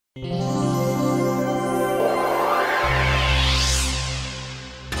In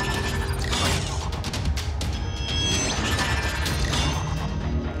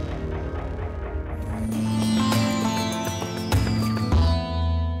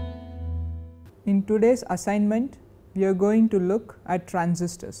today's assignment, we are going to look at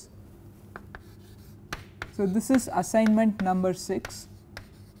transistors. So, this is assignment number 6.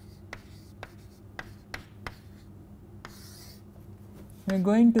 We are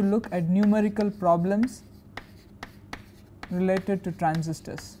going to look at numerical problems related to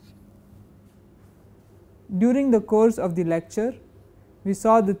transistors. During the course of the lecture, we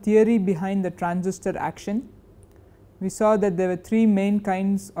saw the theory behind the transistor action. We saw that there were 3 main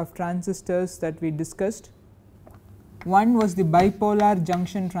kinds of transistors that we discussed. One was the bipolar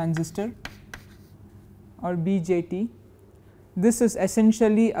junction transistor or BJT. This is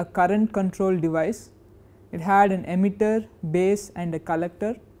essentially a current control device. It had an emitter, base and a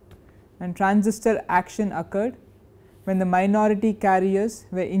collector, and transistor action occurred when the minority carriers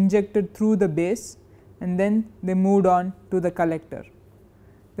were injected through the base and then they moved on to the collector.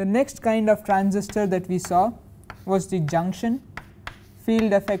 The next kind of transistor that we saw was the junction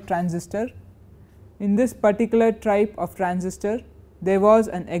field effect transistor. In this particular type of transistor, there was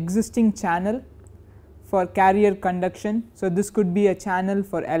an existing channel for carrier conduction. So, this could be a channel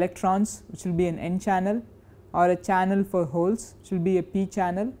for electrons, which will be an N channel, or a channel for holes, which will be a P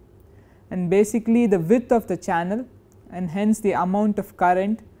channel, and basically the width of the channel and hence the amount of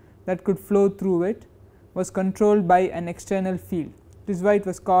current that could flow through it was controlled by an external field. This is why it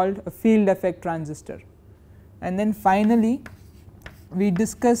was called a field effect transistor. And then finally, we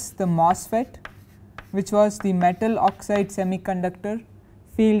discussed the MOSFET, which was the metal oxide semiconductor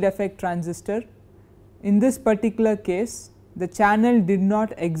field effect transistor. In this particular case, the channel did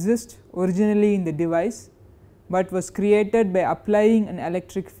not exist originally in the device, but was created by applying an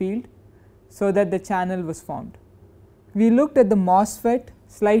electric field so that the channel was formed. We looked at the MOSFET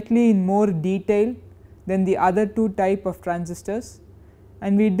slightly in more detail than the other 2 types of transistors,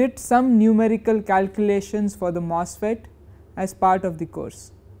 and we did some numerical calculations for the MOSFET as part of the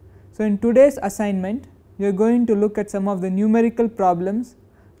course. So, in today's assignment, we are going to look at some of the numerical problems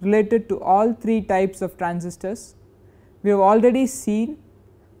related to all 3 types of transistors. We have already seen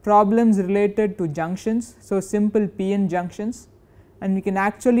problems related to junctions, so simple PN junctions, and we can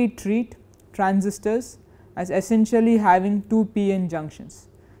actually treat transistors as essentially having 2 PN junctions.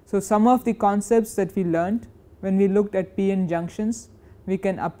 So, some of the concepts that we learned when we looked at PN junctions we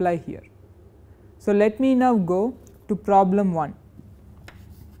can apply here. So, let me now go to problem 1.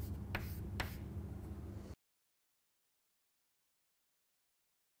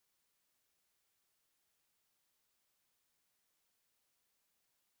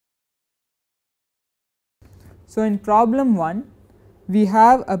 So, in problem 1 we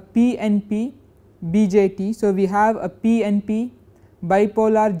have a PNP BJT. So, we have a PNP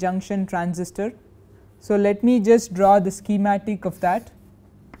bipolar junction transistor. So, let me just draw the schematic of that.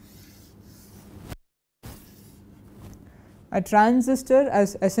 A transistor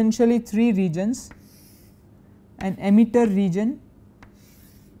has essentially 3 regions: an emitter region,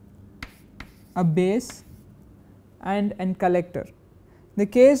 a base and an collector. In the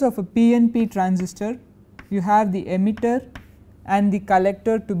case of a PNP transistor, you have the emitter and the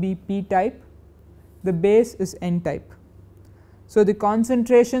collector to be P type, the base is N type. So, the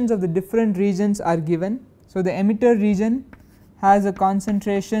concentrations of the different regions are given. So, the emitter region has a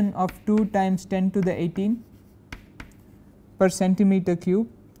concentration of 2 times 10 to the 18 per centimeter cube.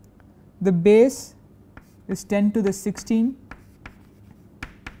 The base is 10 to the 16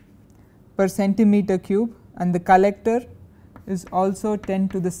 per centimeter cube, and the collector is also 10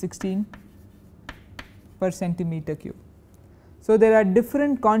 to the 16 per centimeter cube. So, there are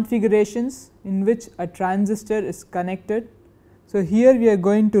different configurations in which a transistor is connected. So, here we are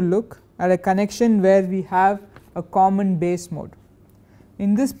going to look at a connection where we have a common base mode.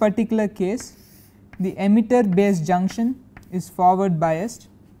 In this particular case, the emitter base junction is forward biased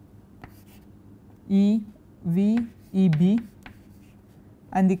EV EB,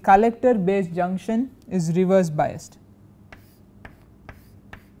 and the collector base junction is reverse biased.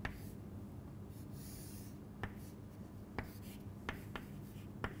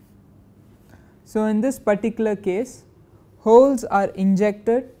 So, in this particular case, holes are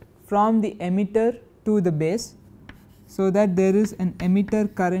injected from the emitter to the base, so that there is an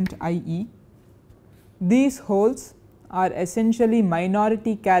emitter current IE. These holes are essentially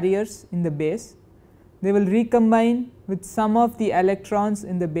minority carriers in the base. They will recombine with some of the electrons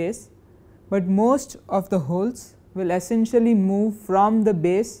in the base, but most of the holes will essentially move from the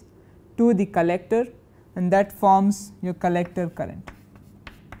base to the collector, and that forms your collector current.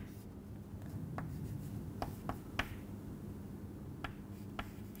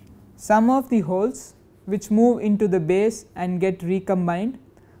 some of the holes which move into the base and get recombined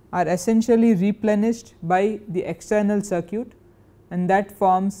are essentially replenished by the external circuit, and that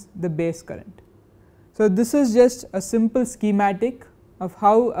forms the base current. So, this is just a simple schematic of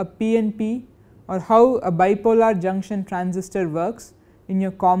how a PNP or how a bipolar junction transistor works in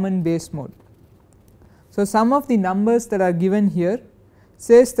your common base mode. So, some of the numbers that are given here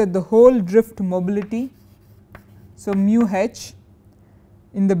says that the hole drift mobility, so mu h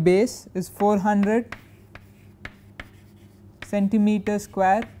in the base is 400 centimeter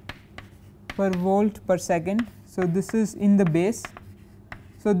square per volt per second. So, this is in the base.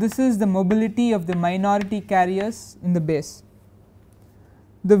 So, this is the mobility of the minority carriers in the base.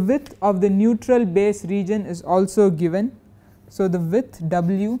 The width of the neutral base region is also given. So, the width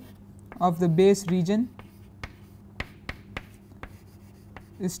W of the base region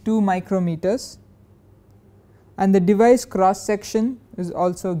is 2 micrometers, and the device cross section is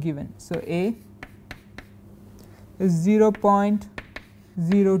also given. So, A is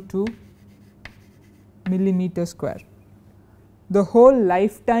 0.02 millimeter square. The whole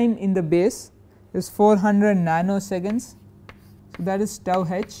lifetime in the base is 400 nanoseconds. So, that is tau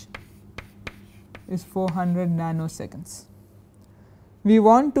h is 400 nanoseconds. We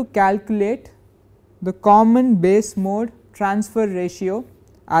want to calculate the common base mode transfer ratio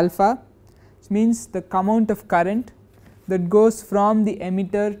alpha, which means the amount of current that goes from the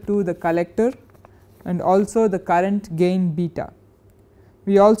emitter to the collector, and also the current gain beta.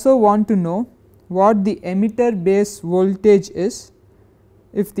 We also want to know what the emitter base voltage is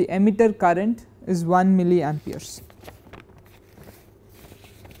if the emitter current is 1 milliamperes.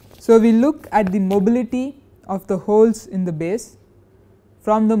 So, we look at the mobility of the holes in the base.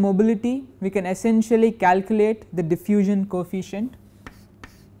 From the mobility we can essentially calculate the diffusion coefficient.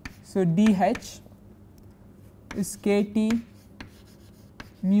 So, dH is kT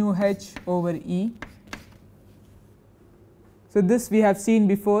mu h over E. So, this we have seen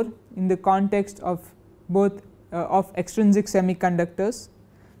before in the context of both of extrinsic semiconductors.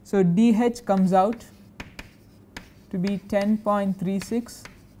 So, dH comes out to be 10.36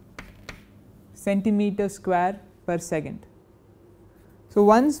 centimeter square per second. So,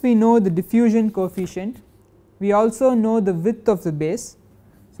 once we know the diffusion coefficient, we also know the width of the base.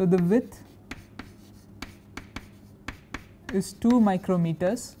 So, the width is 2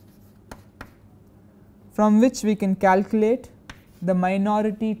 micrometers, from which we can calculate the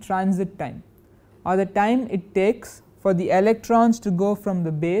minority transit time, or the time it takes for the electrons to go from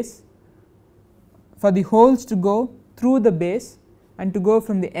the base, for the holes to go through the base and to go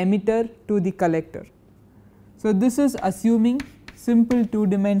from the emitter to the collector. So, this is assuming simple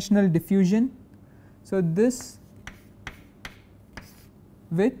 2-dimensional diffusion. So, this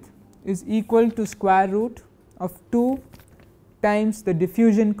width is equal to square root of 2 times the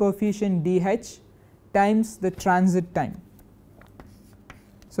diffusion coefficient dH times the transit time.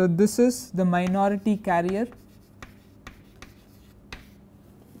 So, this is the minority carrier.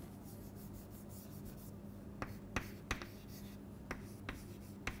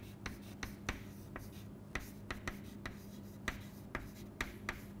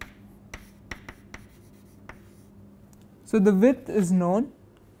 So, the width is known,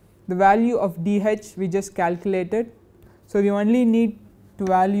 the value of dH we just calculated. So, we only need the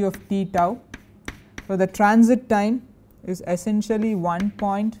value of t tau. So, the transit time is essentially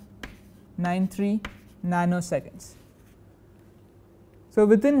 1.93 nanoseconds. So,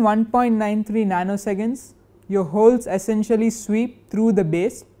 within 1.93 nanoseconds your holes essentially sweep through the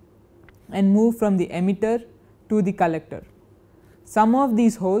base and move from the emitter to the collector. Some of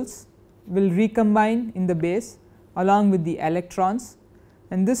these holes will recombine in the base along with the electrons,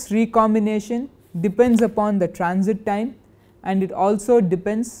 and this recombination depends upon the transit time, and it also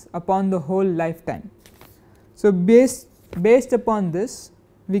depends upon the whole lifetime. So, based upon this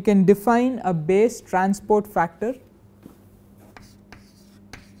we can define a base transport factor .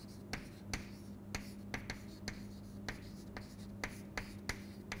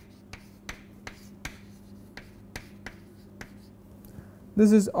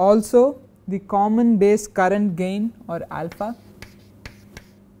 This is also the common base current gain, or alpha.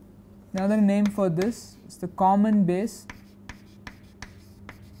 Another name for this is the common base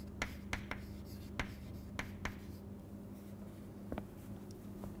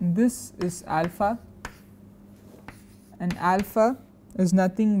this is alpha, and alpha is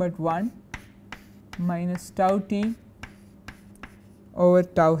nothing but 1 minus tau t over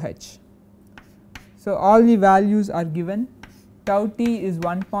tau h. So, all the values are given. Tau t is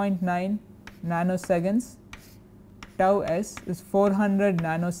 1.9 nanoseconds, tau s is 400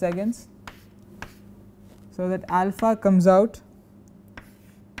 nanoseconds. So, that alpha comes out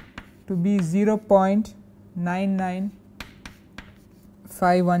to be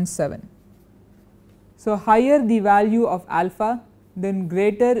 0.99517. So, higher the value of alpha, then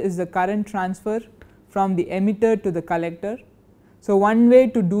greater is the current transfer from the emitter to the collector. So, one way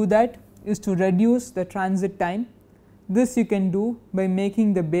to do that is to reduce the transit time. This you can do by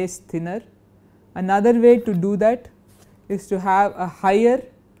making the base thinner. Another way to do that is to have a higher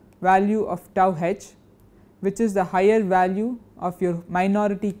value of tau h, which is the higher value of your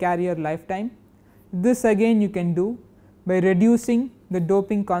minority carrier lifetime. This again you can do by reducing the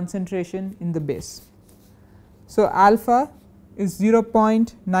doping concentration in the base. So, alpha is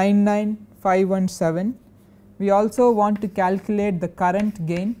 0.99517. We also want to calculate the current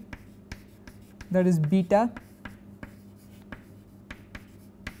gain, that is beta,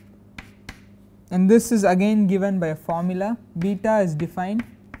 and this is again given by a formula. Beta is defined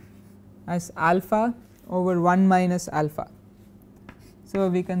as alpha over 1 minus alpha. So,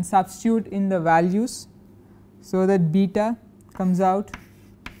 we can substitute in the values, so that beta comes out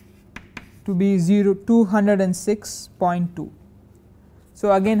to be 206.2.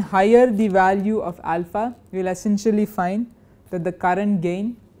 So, again higher the value of alpha, we will essentially find that the current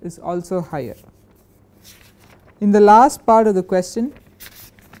gain is also higher. In the last part of the question,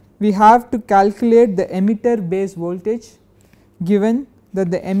 we have to calculate the emitter base voltage given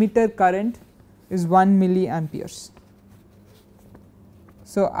that the emitter current is 1 milliamperes.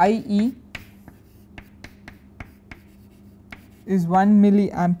 So, IE is 1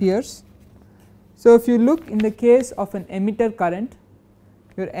 milliamperes. So, if you look in the case of an emitter current,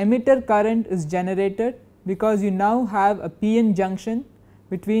 your emitter current is generated because you now have a PN junction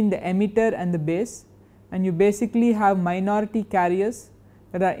between the emitter and the base, and you basically have minority carriers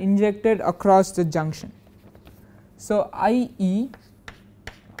that are injected across the junction. So, IE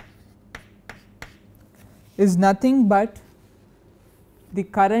is nothing but the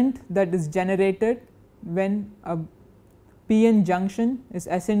current that is generated when a PN junction is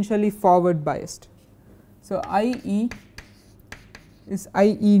essentially forward biased. So, IE is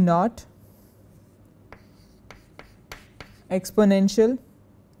IE naught exponential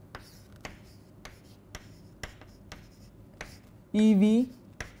EV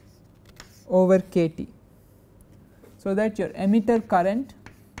over KT. So, that your emitter current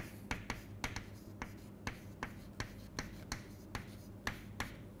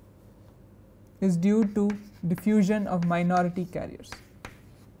is due to diffusion of minority carriers.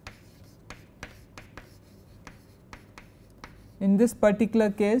 In this particular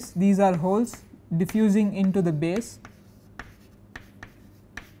case, these are holes diffusing into the base.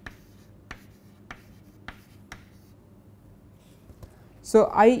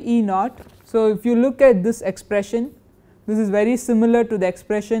 So, IE naught. So, if you look at this expression, this is very similar to the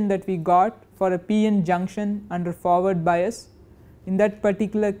expression that we got for a PN junction under forward bias. In that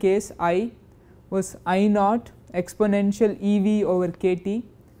particular case, I was I naught exponential EV over KT,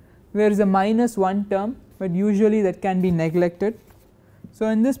 where is a minus 1 term, but usually that can be neglected. So,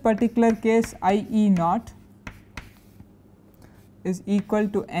 in this particular case, IE naught is equal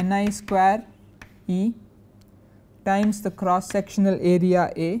to Ni square E times the cross sectional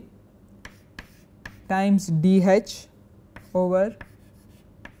area A times dH over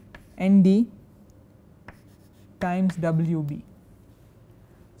Nd times Wb.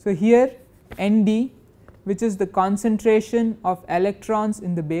 So, here Nd, which is the concentration of electrons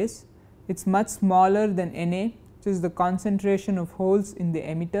in the base, it is much smaller than Na, which is the concentration of holes in the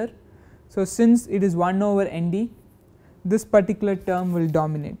emitter. So, since it is 1 over Nd, this particular term will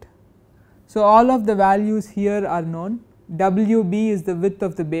dominate. So, all of the values here are known. Wb is the width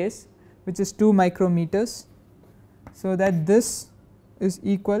of the base, which is 2 micrometers. So, that this is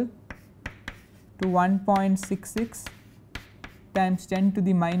equal to 1.66 times 10 to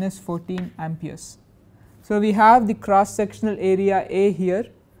the minus 14 amperes. So, we have the cross sectional area A here,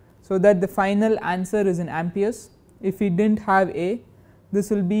 so that the final answer is in amperes. If we did not have A, this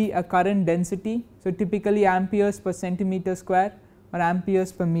will be a current density. So, typically amperes per centimeter square or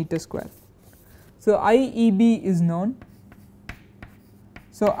amperes per meter square. So, IEB is known.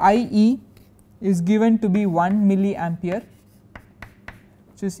 So, IE is given to be 1 milliampere,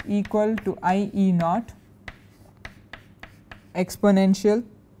 which is equal to IE naught exponential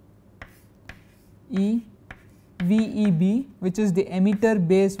E VEB, which is the emitter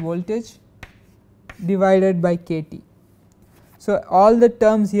base voltage, divided by KT. So, all the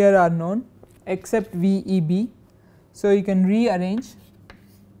terms here are known except VEB. So, you can rearrange,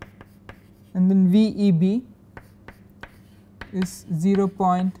 and then VEB is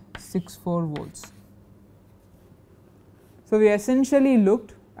 0.64 volts. So, we essentially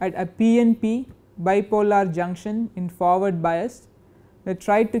looked at a PNP bipolar junction in forward bias we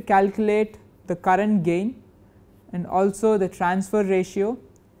tried to calculate the current gain and also the transfer ratio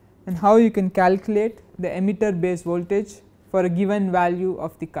and how you can calculate the emitter base voltage for a given value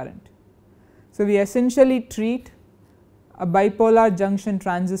of the current. So, we essentially treat a bipolar junction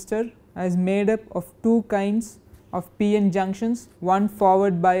transistor as made up of two kinds of PN junctions, one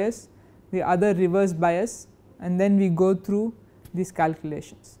forward bias, the other reverse bias, and then we go through these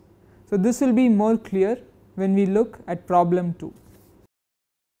calculations. So, this will be more clear when we look at problem 2.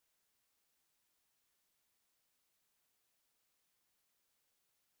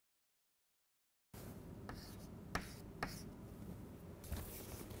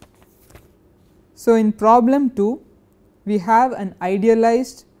 So, in problem 2 we have an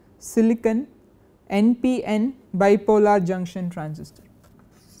idealized silicon NPN bipolar junction transistor.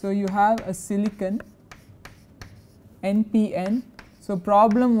 So, you have a silicon NPN. So,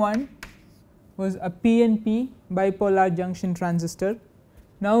 problem 1 was a PNP bipolar junction transistor.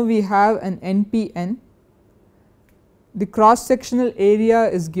 Now, we have an NPN. The cross sectional area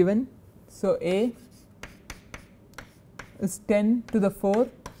is given. So, A is 10 to the 4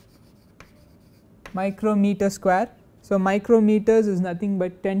 micrometer square. So, micrometers is nothing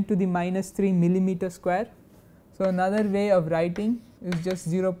but 10 to the minus 3 millimeter square. So, another way of writing is just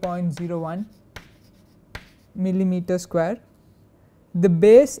 0.01 millimeter square. The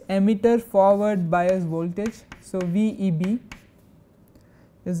base emitter forward bias voltage, so VEB,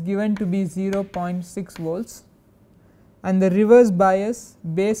 is given to be 0.6 volts, and the reverse bias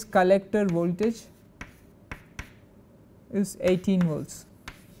base collector voltage is 18 volts.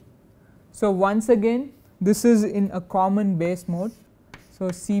 So, once again this is in a common base mode, so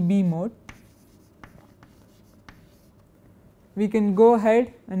CB mode. We can go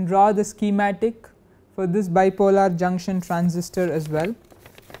ahead and draw the schematic for this bipolar junction transistor as well.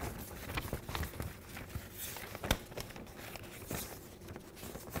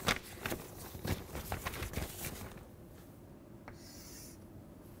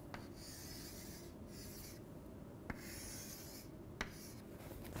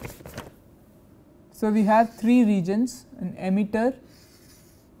 So, we have three regions, an emitter,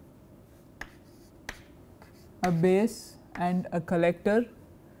 a base and a collector.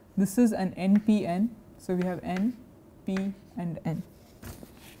 This is an NPN. So, we have N, P and N.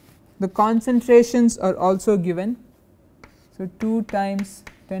 The concentrations are also given. So, 2 times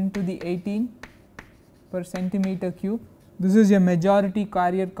 10 to the 18 per centimeter cube. This is your majority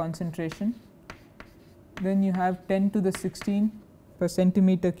carrier concentration. Then you have 10 to the 16 per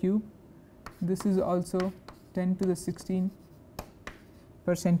centimeter cube. This is also 10 to the 16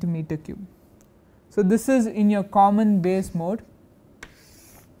 per centimeter cube. So, this is in your common base mode.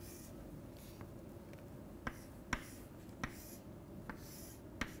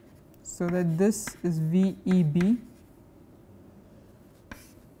 So, that this is VEB,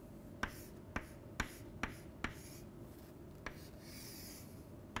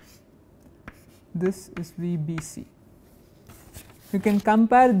 this is VBC. You can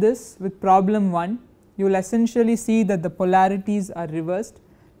compare this with problem 1. You will essentially see that the polarities are reversed,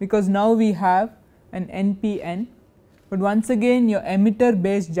 because now we have an NPN, but once again your emitter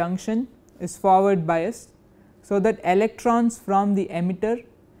base junction is forward biased. So, that electrons from the emitter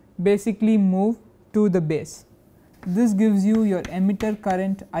basically move to the base. This gives you your emitter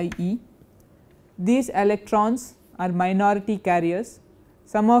current IE. These electrons are minority carriers.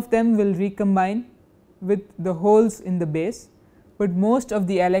 Some of them will recombine with the holes in the base, but most of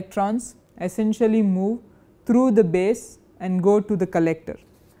the electrons essentially move through the base and go to the collector.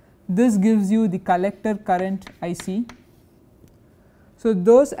 This gives you the collector current IC. So,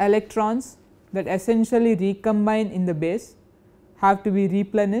 those electrons that essentially recombine in the base have to be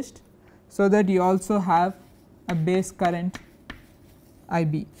replenished, so that you also have a base current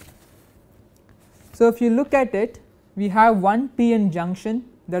IB. So, if you look at it, we have one PN junction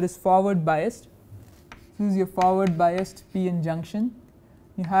that is forward biased. This is your forward biased PN junction.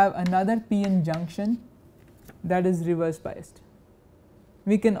 You have another PN junction that is reverse biased.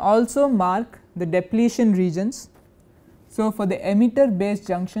 We can also mark the depletion regions. So, for the emitter base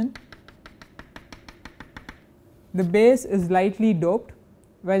junction, the base is lightly doped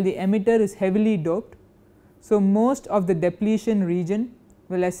while the emitter is heavily doped. So, most of the depletion region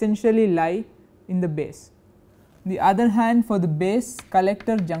will essentially lie in the base. The other hand, for the base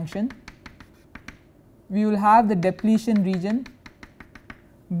collector junction, we will have the depletion region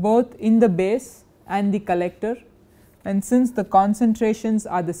both in the base and the collector, and since the concentrations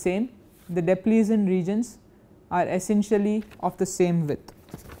are the same, the depletion regions are essentially of the same width.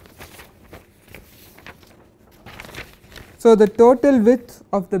 So, the total width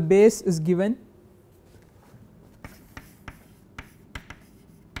of the base is given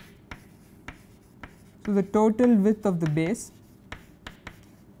So, the total width of the base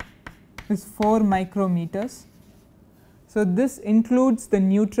is 4 micrometers. So, this includes the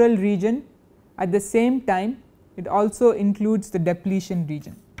neutral region, at the same time it also includes the depletion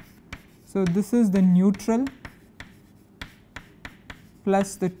region. So, this is the neutral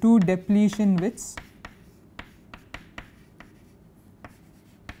plus the 2 depletion widths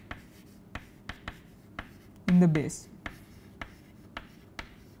in the base.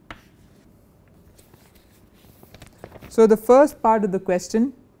 So, the first part of the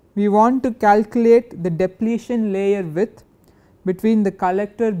question, we want to calculate the depletion layer width between the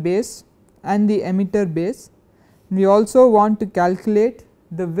collector base and the emitter base. We also want to calculate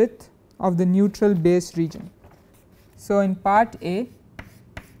the width of the neutral base region. So, in part A,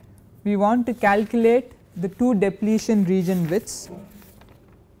 we want to calculate the 2 depletion region widths,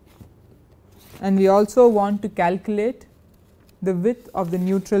 and we also want to calculate the width of the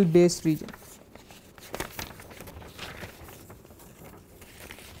neutral base region.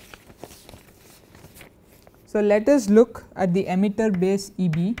 So, let us look at the emitter base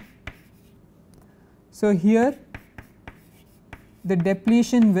EB. So, here the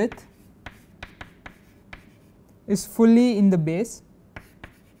depletion width is fully in the base,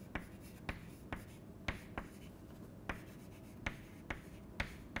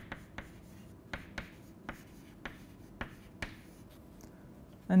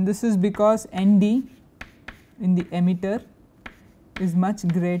 and this is because ND in the emitter is much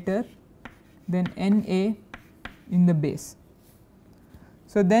greater than NA in the base.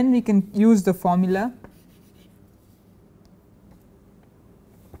 So, then we can use the formula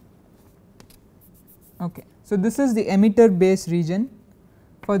okay. So, this is the emitter base region.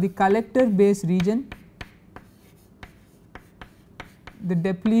 For the collector base region, the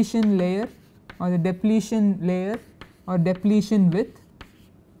depletion layer or depletion width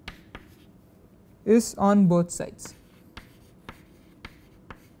is on both sides.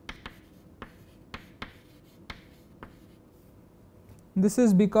 This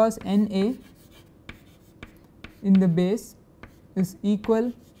is because Na in the base is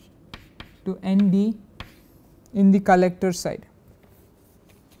equal to Nd in the collector side.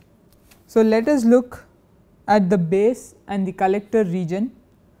 So, let us look at the base and the collector region.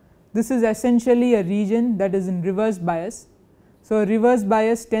 This is essentially a region that is in reverse bias. So, reverse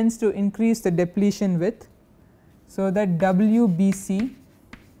bias tends to increase the depletion width. So, that WBC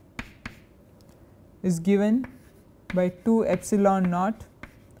is given by 2 epsilon naught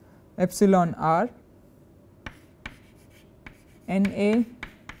epsilon r Na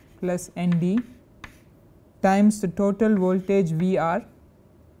plus Nd times the total voltage Vr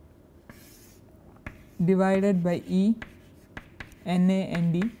divided by E Na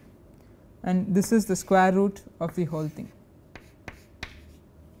Nd, and this is the square root of the whole thing.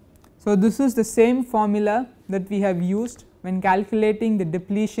 So, this is the same formula that we have used when calculating the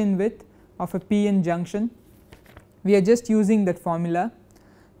depletion width of a PN junction. We are just using that formula.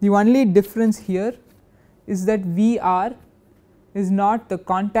 The only difference here is that Vr is not the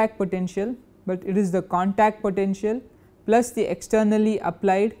contact potential, but it is the contact potential plus the externally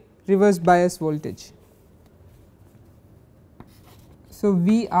applied reverse bias voltage. So,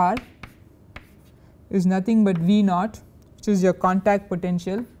 Vr is nothing but V naught, which is your contact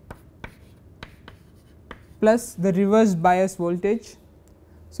potential, plus the reverse bias voltage.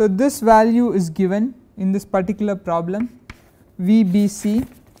 So, this value is given in this particular problem. VBC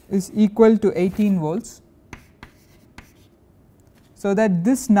is equal to 18 volts. So, that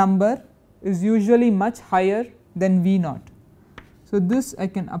this number is usually much higher than V naught. So, this I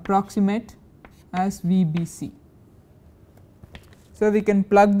can approximate as VBC. So, we can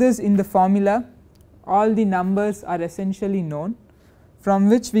plug this in the formula. All the numbers are essentially known, from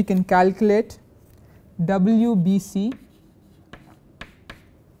which we can calculate WBC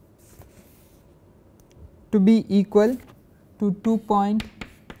to be equal to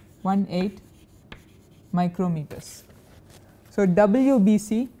 2.18 micrometers. So,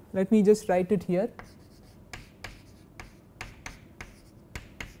 WBC, let me just write it here,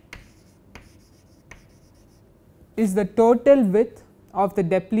 is the total width of the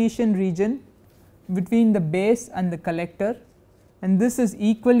depletion region between the base and the collector, and this is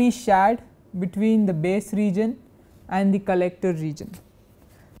equally shared between the base region and the collector region.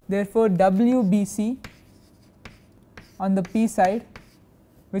 Therefore, WBC on the P side,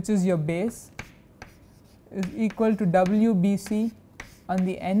 which is your base, is equal to WBC on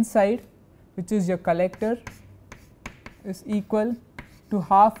the N side, which is your collector, is equal to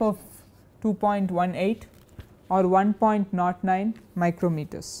half of 2.18 or 1.09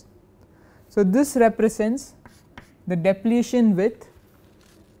 micrometers. So, this represents the depletion width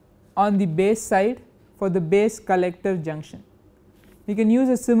on the base side for the base collector junction. We can use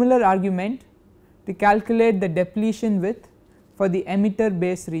a similar argument to calculate the depletion width for the emitter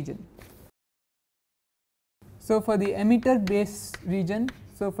base region. So, for the emitter base region,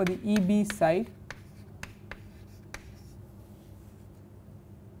 so for the EB side,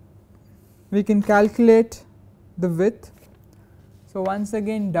 we can calculate the width. So, once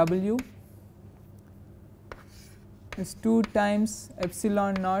again W is 2 times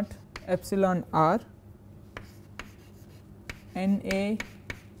epsilon naught epsilon r NA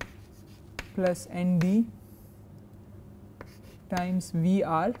plus ND times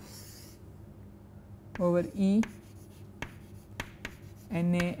VR over E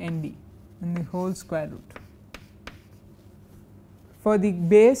NA ND and the whole square root. For the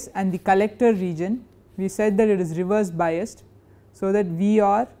base and the collector region, we said that it is reverse biased. So, that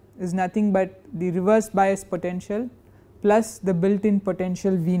VR is nothing but the reverse bias potential plus the built in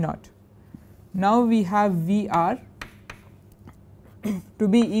potential V naught. Now, we have VR to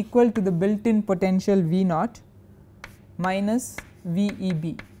be equal to the built in potential V naught minus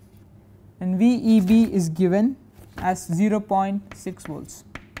VEB, and VEB is given as 0.6 volts.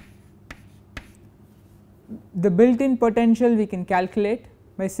 The built in potential we can calculate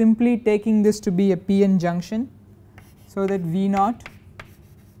by simply taking this to be a PN junction. So, that V naught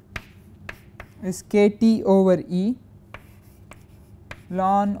is KT over E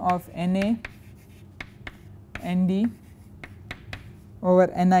ln of NA ND over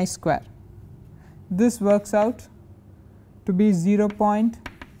Ni square. This works out to be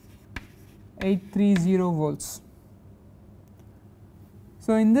 0.830 volts.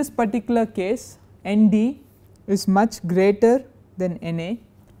 So, in this particular case ND is much greater than Na.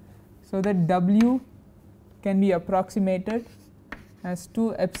 So, that W can be approximated as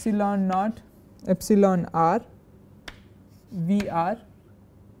 2 epsilon naught epsilon r VR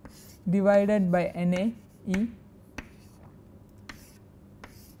divided by Na E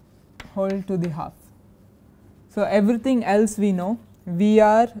whole to the half. So, everything else we know,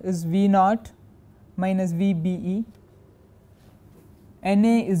 VR is V naught minus VBE,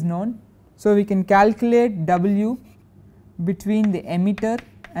 Na is known. So, we can calculate W between the emitter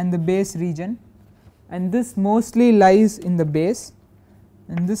and the base region, and this mostly lies in the base,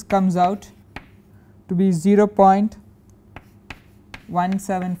 and this comes out to be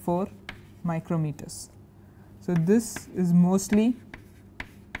 0.174 micrometers. So, this is mostly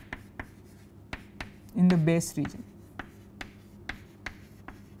in the base region.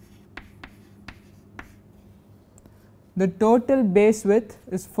 The total base width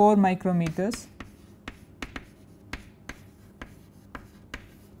is 4 micrometers.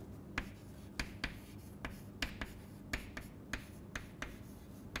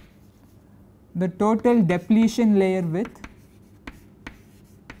 The total depletion layer width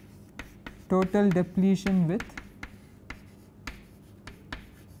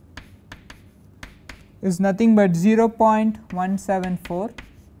is nothing but 0.174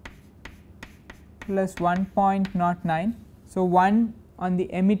 plus 1.09. So, 1 on the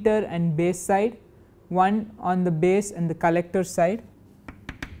emitter and base side, 1 on the base and the collector side.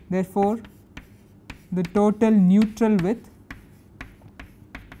 Therefore, the total neutral width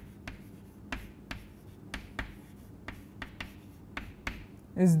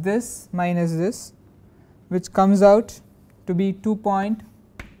is this minus this, which comes out to be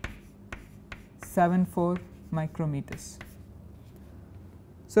 2.74 micrometers.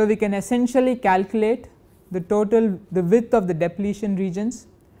 So, we can essentially calculate the width of the depletion regions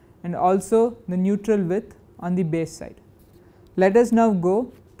and also the neutral width on the base side. Let us now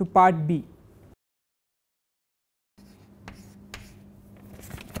go to part B.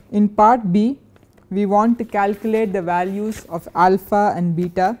 In part B, we want to calculate the values of alpha and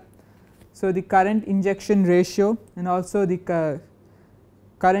beta. So, the current injection ratio and also the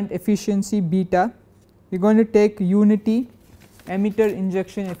current efficiency beta. We are going to take unity emitter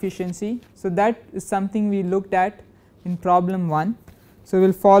injection efficiency. So, that is something we looked at in problem 1. So, we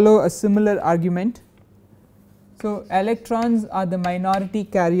will follow a similar argument. So, electrons are the minority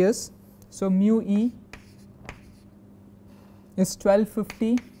carriers. So, mu E is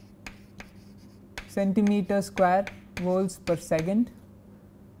 1250 centimeter square volts per second.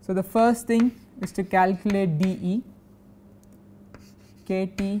 So, the first thing is to calculate dE,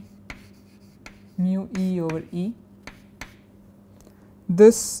 kT mu E over E.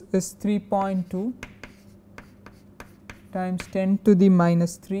 This is 3.2 times 10 to the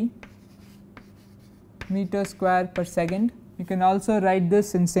minus 3 meter square per second. You can also write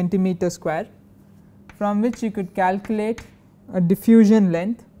this in centimeter square, from which you could calculate a diffusion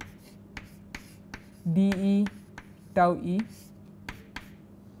length dE tau E.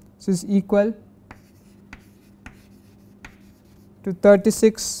 This is equal to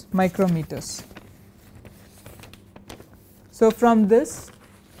 36 micrometers. So, from this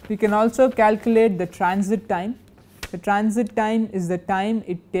we can also calculate the transit time. The transit time is the time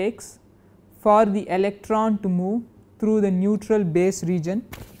it takes for the electron to move through the neutral base region.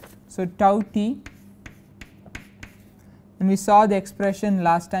 So, tau t, and we saw the expression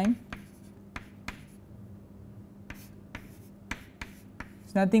last time, it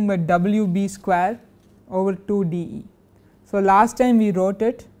is nothing but WB square over 2 dE. So, last time we wrote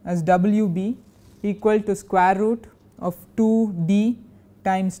it as WB equal to square root of 2 d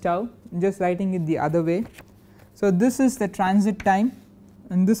times tau, just writing it the other way. So, this is the transit time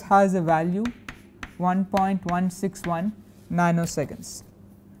and this has a value 1.161 nanoseconds.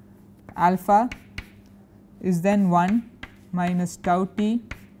 Alpha is then 1 minus tau t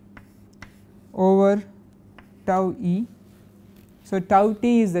over tau e. So, tau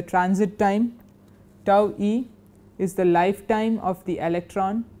t is the transit time, tau e is the lifetime of the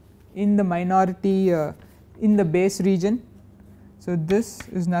electron in the minority in the base region. So, this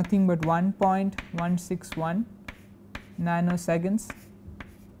is nothing but 1.161 nanoseconds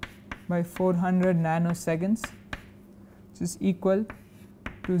by 400 nanoseconds, which is equal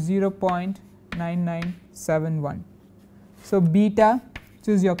to 0.9971. So, beta, which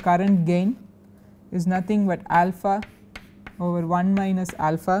is your current gain, is nothing but alpha over 1 minus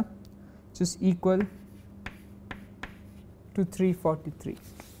alpha, which is equal to 343.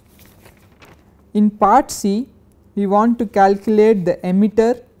 In part C, we want to calculate the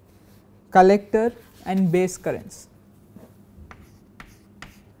emitter, collector and base currents.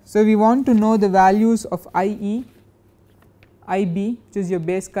 So, we want to know the values of IE, IB, which is your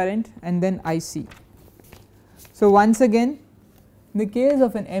base current, and then IC. So, once again, in the case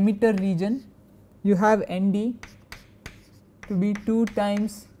of an emitter region, you have ND to be 2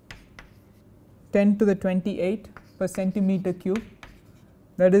 times 10 to the 28 per centimeter cube,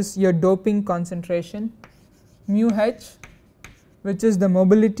 that is your doping concentration, mu h, which is the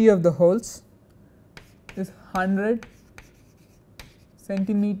mobility of the holes, is 100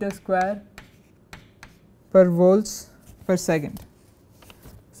 centimeter square per volts per second.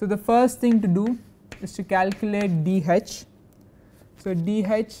 So, the first thing to do is to calculate dH. So,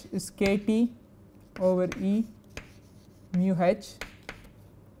 dH is kT over E mu h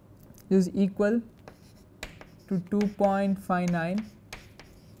is equal to 2.59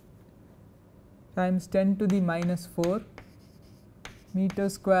 times 10 to the minus 4 meter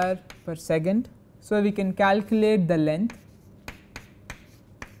square per second. So, we can calculate the length.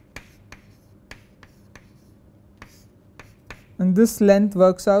 And this length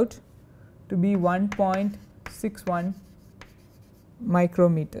works out to be 1.61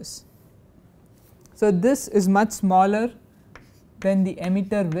 micrometers. So, this is much smaller than the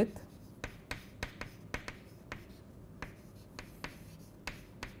emitter width.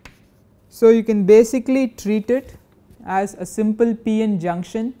 So, you can basically treat it as a simple p-n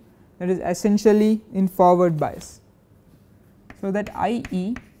junction that is essentially in forward bias. So, that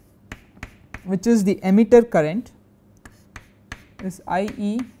IE, which is the emitter current, is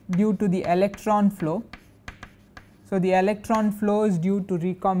IE due to the electron flow. So, the electron flow is due to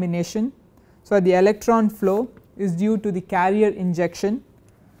recombination. So, the electron flow is due to the carrier injection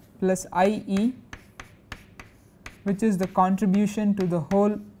plus IE, which is the contribution to the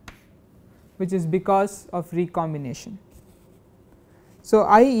whole, which is because of recombination. So,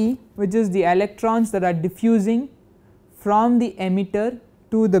 IE, which is the electrons that are diffusing from the emitter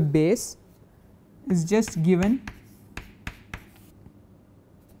to the base, is just given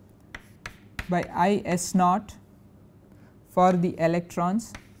by I S naught for the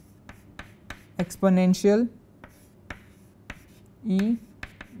electrons exponential E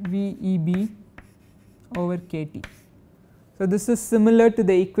V E B over k T. So, this is similar to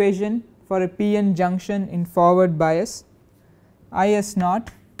the equation for a p-n junction in forward bias. I S naught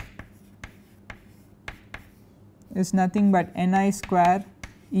is nothing but Ni square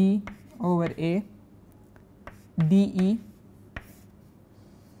E over A dE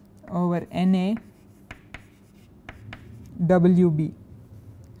over Na Wb.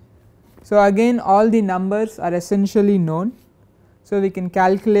 So, again all the numbers are essentially known. So, we can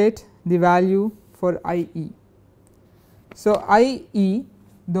calculate the value for IE. So, IE,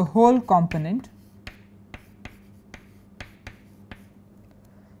 the whole component,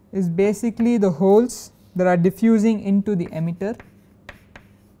 is basically the holes that are diffusing into the emitter.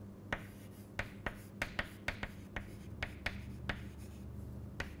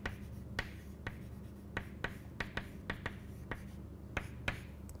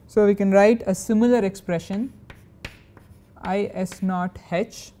 So, we can write a similar expression I S naught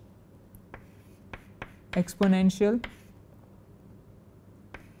h exponential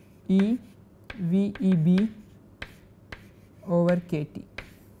E VEB over KT.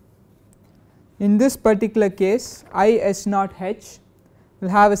 In this particular case, I S naught H will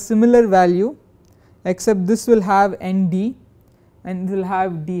have a similar value, except this will have ND and will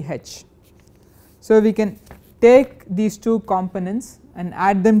have DH. So, we can take these two components and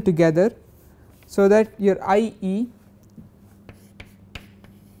add them together, so that your IE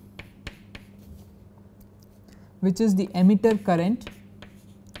which is the emitter current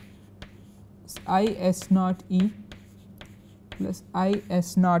is I S naught E plus I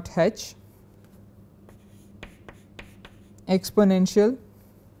S naught H exponential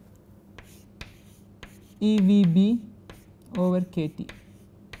EVB over KT.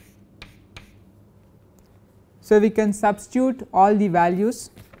 So, we can substitute all the values,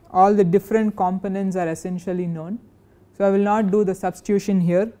 all the different components are essentially known. So, I will not do the substitution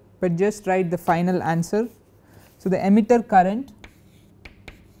here, but just write the final answer. So, the emitter current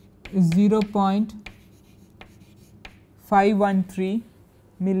is 0.513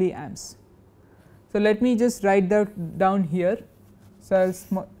 milliamps. So, let me just write that down here. So, I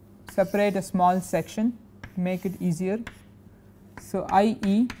will separate a small section to make it easier. So,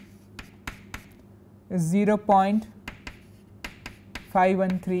 IE is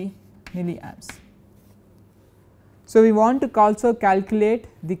 0.513 milliamps. So, we want to also calculate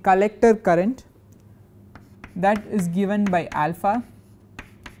the collector current, that is given by alpha.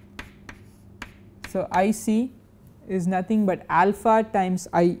 So, IC is nothing but alpha times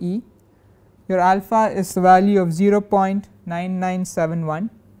IE. Your alpha is the value of 0.9971.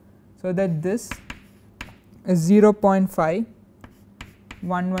 So, that this is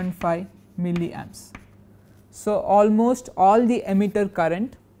 0.5115 milliamps. So, almost all the emitter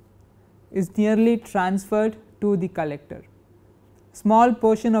current is nearly transferred to the collector. Small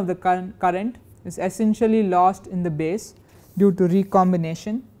portion of the current is essentially lost in the base due to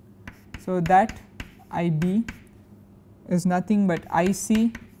recombination. So, that IB is nothing but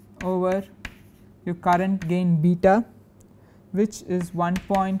IC over your current gain beta, which is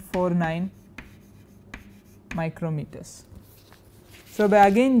 1.49 micrometers. So, by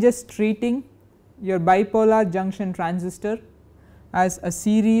again just treating your bipolar junction transistor as a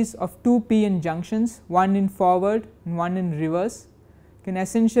series of two p-n junctions, one in forward and one in reverse, you can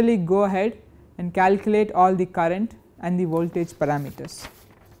essentially go ahead and calculate all the current and the voltage parameters.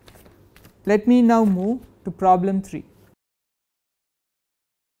 Let me now move to problem 3.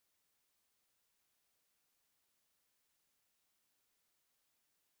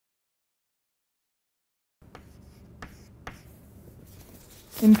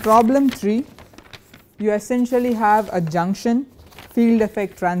 In problem 3, you essentially have a junction field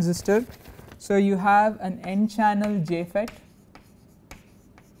effect transistor. So, you have an n channel JFET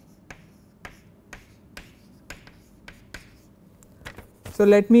So,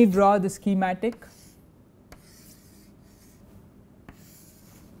 let me draw the schematic.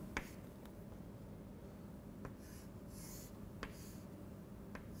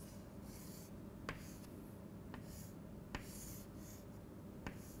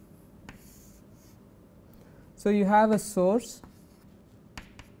 So, you have a source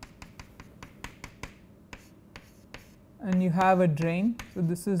and you have a drain. So,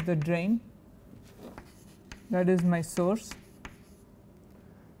 this is the drain, that is my source,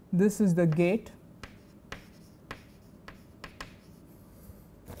 this is the gate,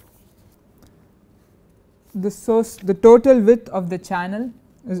 the source, the total width of the channel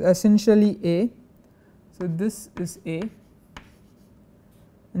is essentially A. So, this is A,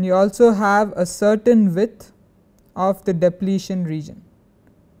 and you also have a certain width of the depletion region.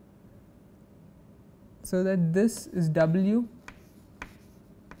 So, that this is W,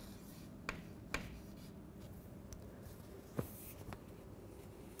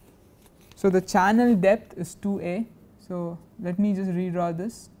 so the channel depth is 2A. So, let me just redraw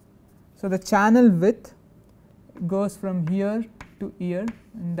this. So, the channel width goes from here to here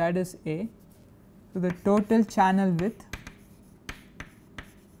and that is A. So, the total channel width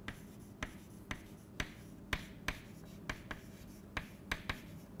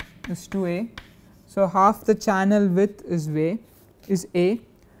is 2A. So, half the channel width is A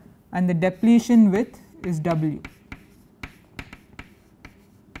and the depletion width is W.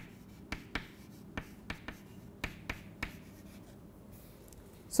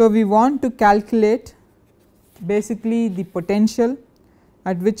 So, we want to calculate basically the potential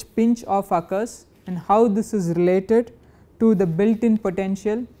at which pinch off occurs and how this is related to the built in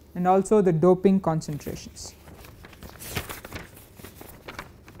potential and also the doping concentrations.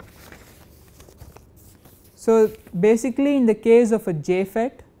 So, basically in the case of a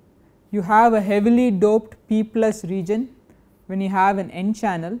JFET, you have a heavily doped P plus region when you have an N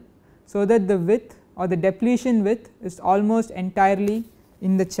channel, so that the width or the depletion width is almost entirely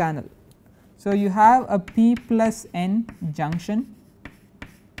in the channel. So, you have a p plus n junction,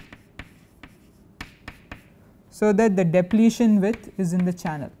 so that the depletion width is in the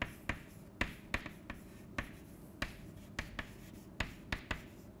channel.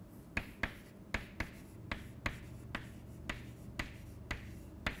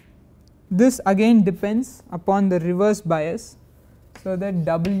 This again depends upon the reverse bias, so that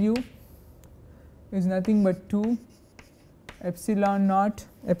W is nothing but 2 epsilon naught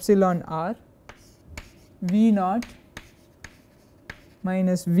epsilon r V naught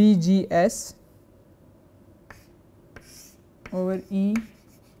minus VGS over E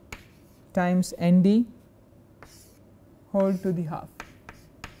times ND whole to the half.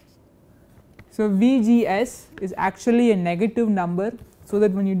 So, VGS is actually a negative number, so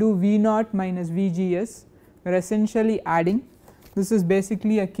that when you do V naught minus VGS, we are essentially adding. This is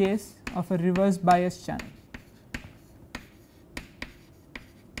basically a case of a reverse bias channel.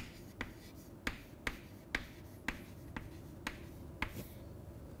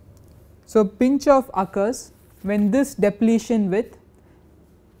 So, pinch off occurs when this depletion width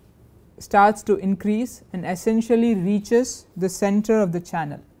starts to increase and essentially reaches the center of the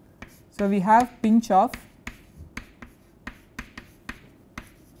channel. So, we have pinch off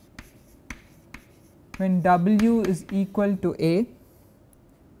when W is equal to A,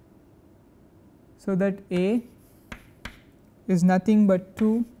 so that A is nothing but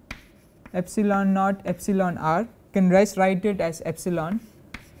 2 epsilon naught epsilon r, you can write it as epsilon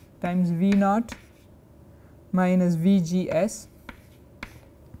times V naught minus VGS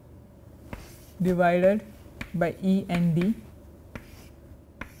divided by E and D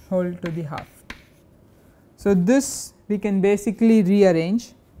whole to the half. So, this we can basically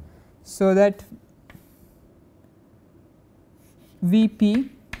rearrange, so that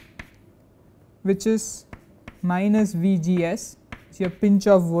Vp, which is minus VGS, is your pinch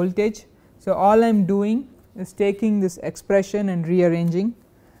off voltage. So, all I am doing is taking this expression and rearranging,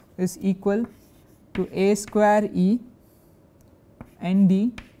 is equal to A square E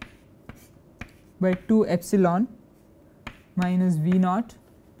Nd by 2 epsilon minus V naught,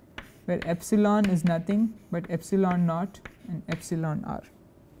 where epsilon is nothing but epsilon naught and epsilon r.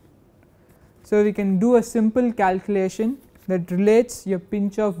 So, we can do a simple calculation that relates your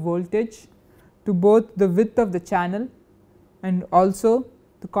pinch off voltage to both the width of the channel and also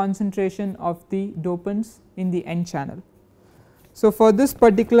the concentration of the dopants in the n channel. So, for this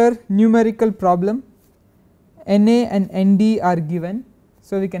particular numerical problem, Na and Nd are given.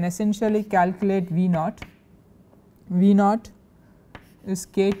 So, we can essentially calculate V naught. V naught is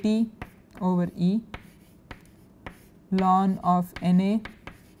kT over E ln of Na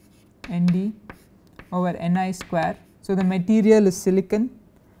Nd over Ni square. So, the material is silicon.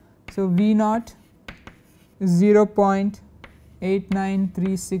 So, V naught is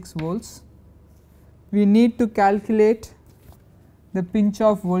 0.8936 volts. We need to calculate the pinch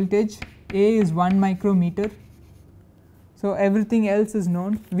off voltage. A is 1 micrometer. So, everything else is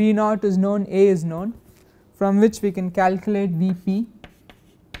known, V naught is known, A is known, from which we can calculate Vp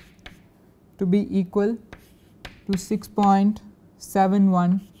to be equal to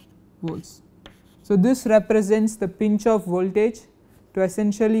 6.71 volts. So, this represents the pinch off voltage to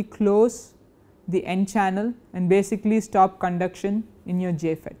essentially close the n channel and basically stop conduction in your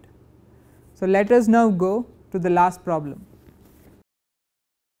JFET. So, let us now go to the last problem.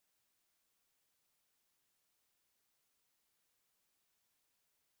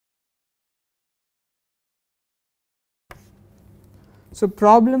 So,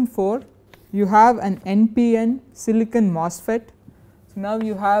 problem 4, you have an NPN silicon MOSFET. So, now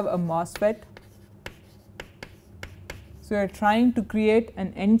you have a MOSFET. So, you are trying to create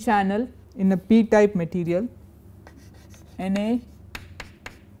an n channel in a p type material. Na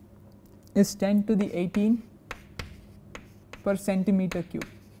is 10 to the 18 per centimeter cube.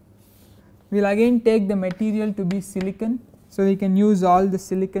 We will again take the material to be silicon. So, we can use all the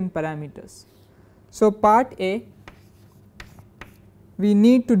silicon parameters. So, part A, we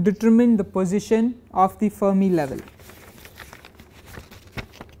need to determine the position of the Fermi level.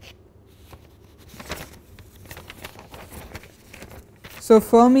 So,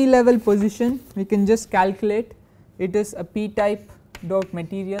 Fermi level position we can just calculate, it is a p type doped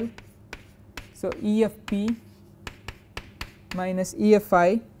material. So, E of p minus E of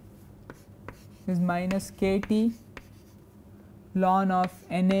I is minus kT ln of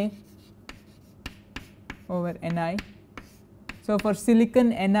Na over Ni. So, for silicon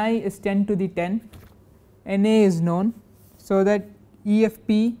Ni is 10 to the 10, Na is known. So, that E of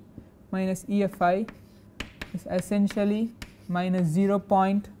p minus E of I is essentially minus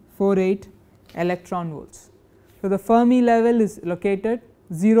 0.4 0.48 electron volts. So, the Fermi level is located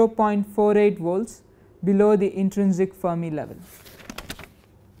 0.48 volts below the intrinsic Fermi level.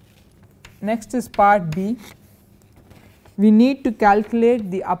 Next is part B. We need to calculate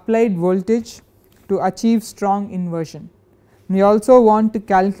the applied voltage to achieve strong inversion. We also want to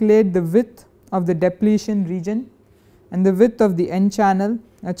calculate the width of the depletion region and the width of the N channel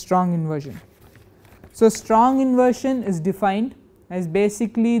at strong inversion. So, strong inversion is defined as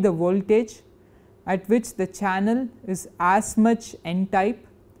basically the voltage at which the channel is as much N type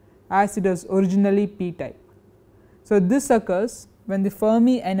as it was originally P type. So, this occurs when the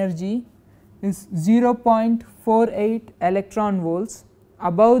Fermi energy is 0.48 electron volts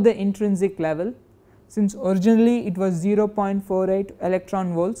above the intrinsic level, since originally it was 0.48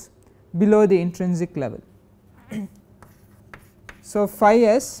 electron volts below the intrinsic level. So, phi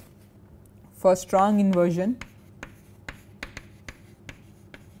s for strong inversion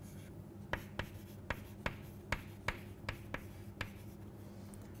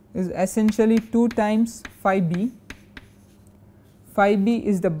is essentially 2 times phi b. Phi b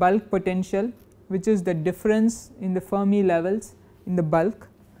is the bulk potential, which is the difference in the Fermi levels in the bulk.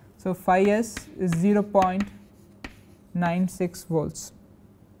 So, phi s is 0.96 volts.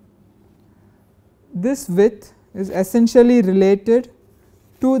 This width is essentially related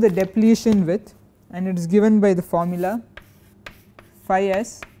to the depletion width, and it is given by the formula phi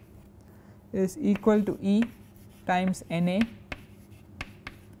s is equal to E times Na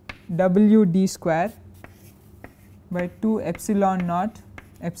W d square by 2 epsilon naught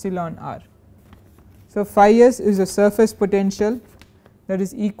epsilon r. So, phi s is a surface potential that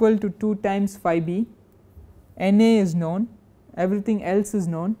is equal to 2 times phi b. Na is known, everything else is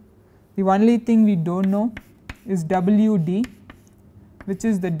known. The only thing we do not know is W d, which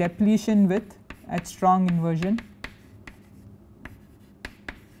is the depletion width at strong inversion.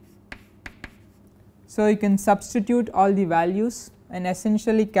 So, you can substitute all the values and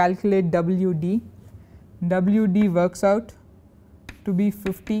essentially calculate W d. W d works out to be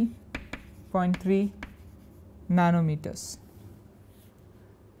 50.3 nanometers.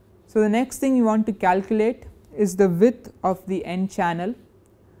 So, the next thing you want to calculate is the width of the N channel.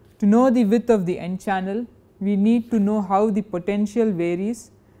 To know the width of the N channel, we need to know how the potential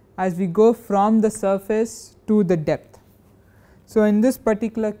varies as we go from the surface to the depth. So, in this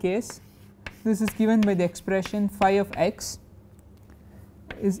particular case, this is given by the expression phi of x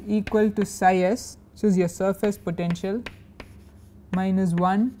is equal to psi s, which is your surface potential, minus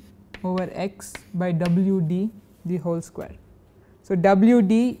 1 over x by W d the whole square. So, W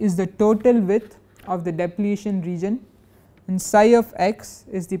d is the total width of the depletion region, and psi of x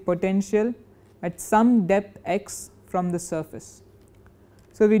is the potential at some depth x from the surface.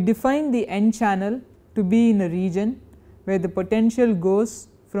 So, we define the N channel to be in a region where the potential goes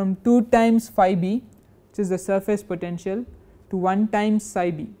from 2 times phi b, which is the surface potential, to 1 times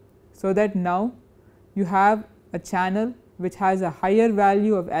psi b. So, that now you have a channel which has a higher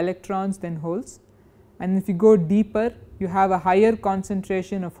value of electrons than holes, and if you go deeper you have a higher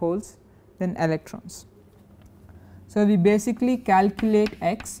concentration of holes than electrons. So, we basically calculate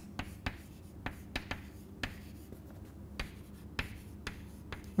x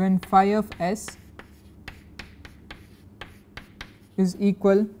when phi of s is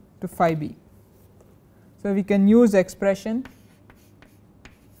equal to phi b. So, we can use expression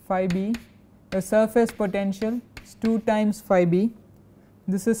phi b, the surface potential is 2 times phi b.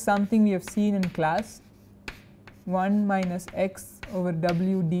 This is something we have seen in class, 1 minus x over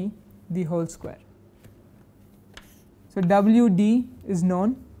W d the whole square. So, W d is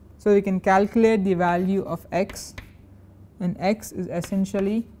known. So, we can calculate the value of x, and x is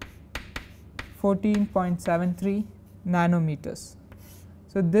essentially 14.73 nanometers.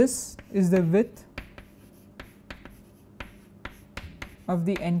 So, this is the width of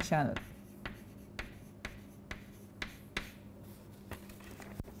the N channel.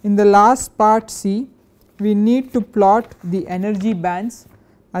 In the last part C, we need to plot the energy bands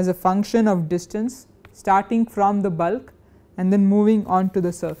as a function of distance starting from the bulk and then moving on to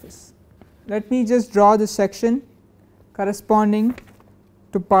the surface. Let me just draw the section corresponding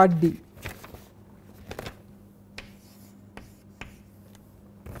to part D.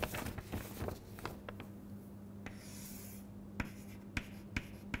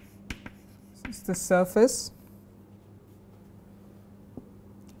 This is the surface.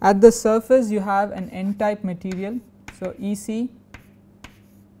 At the surface you have an N type material. So, EC,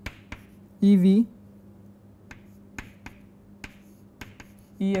 EV,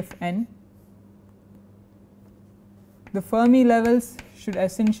 EFN. The Fermi levels should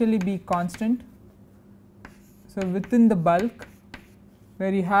essentially be constant. So, within the bulk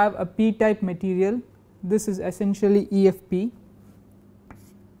where you have a p type material. This is essentially EFP,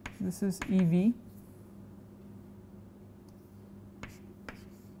 this is EV,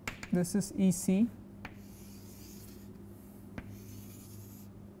 this is EC.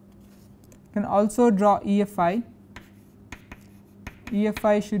 You can also draw EFI.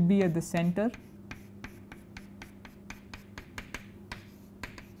 EFI should be at the center.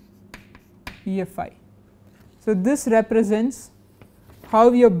 EFI. So, this represents how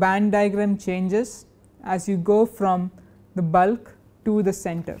your band diagram changes as you go from the bulk to the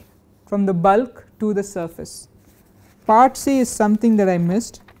center, from the bulk to the surface. Part C is something that I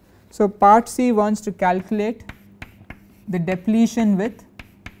missed. So, part C wants to calculate the depletion width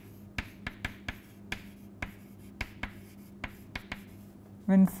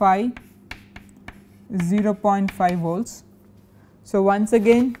when phi is 0.5 volts. So, once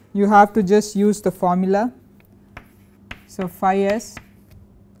again you have to just use the formula. So, phi s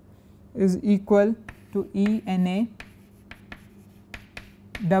is equal to E N A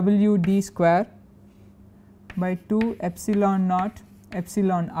W D square by 2 epsilon naught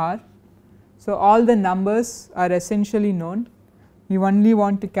epsilon r. So, all the numbers are essentially known, we only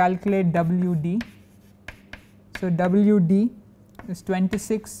want to calculate W D. So, W D is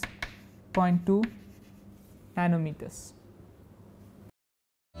 26.2 nanometers.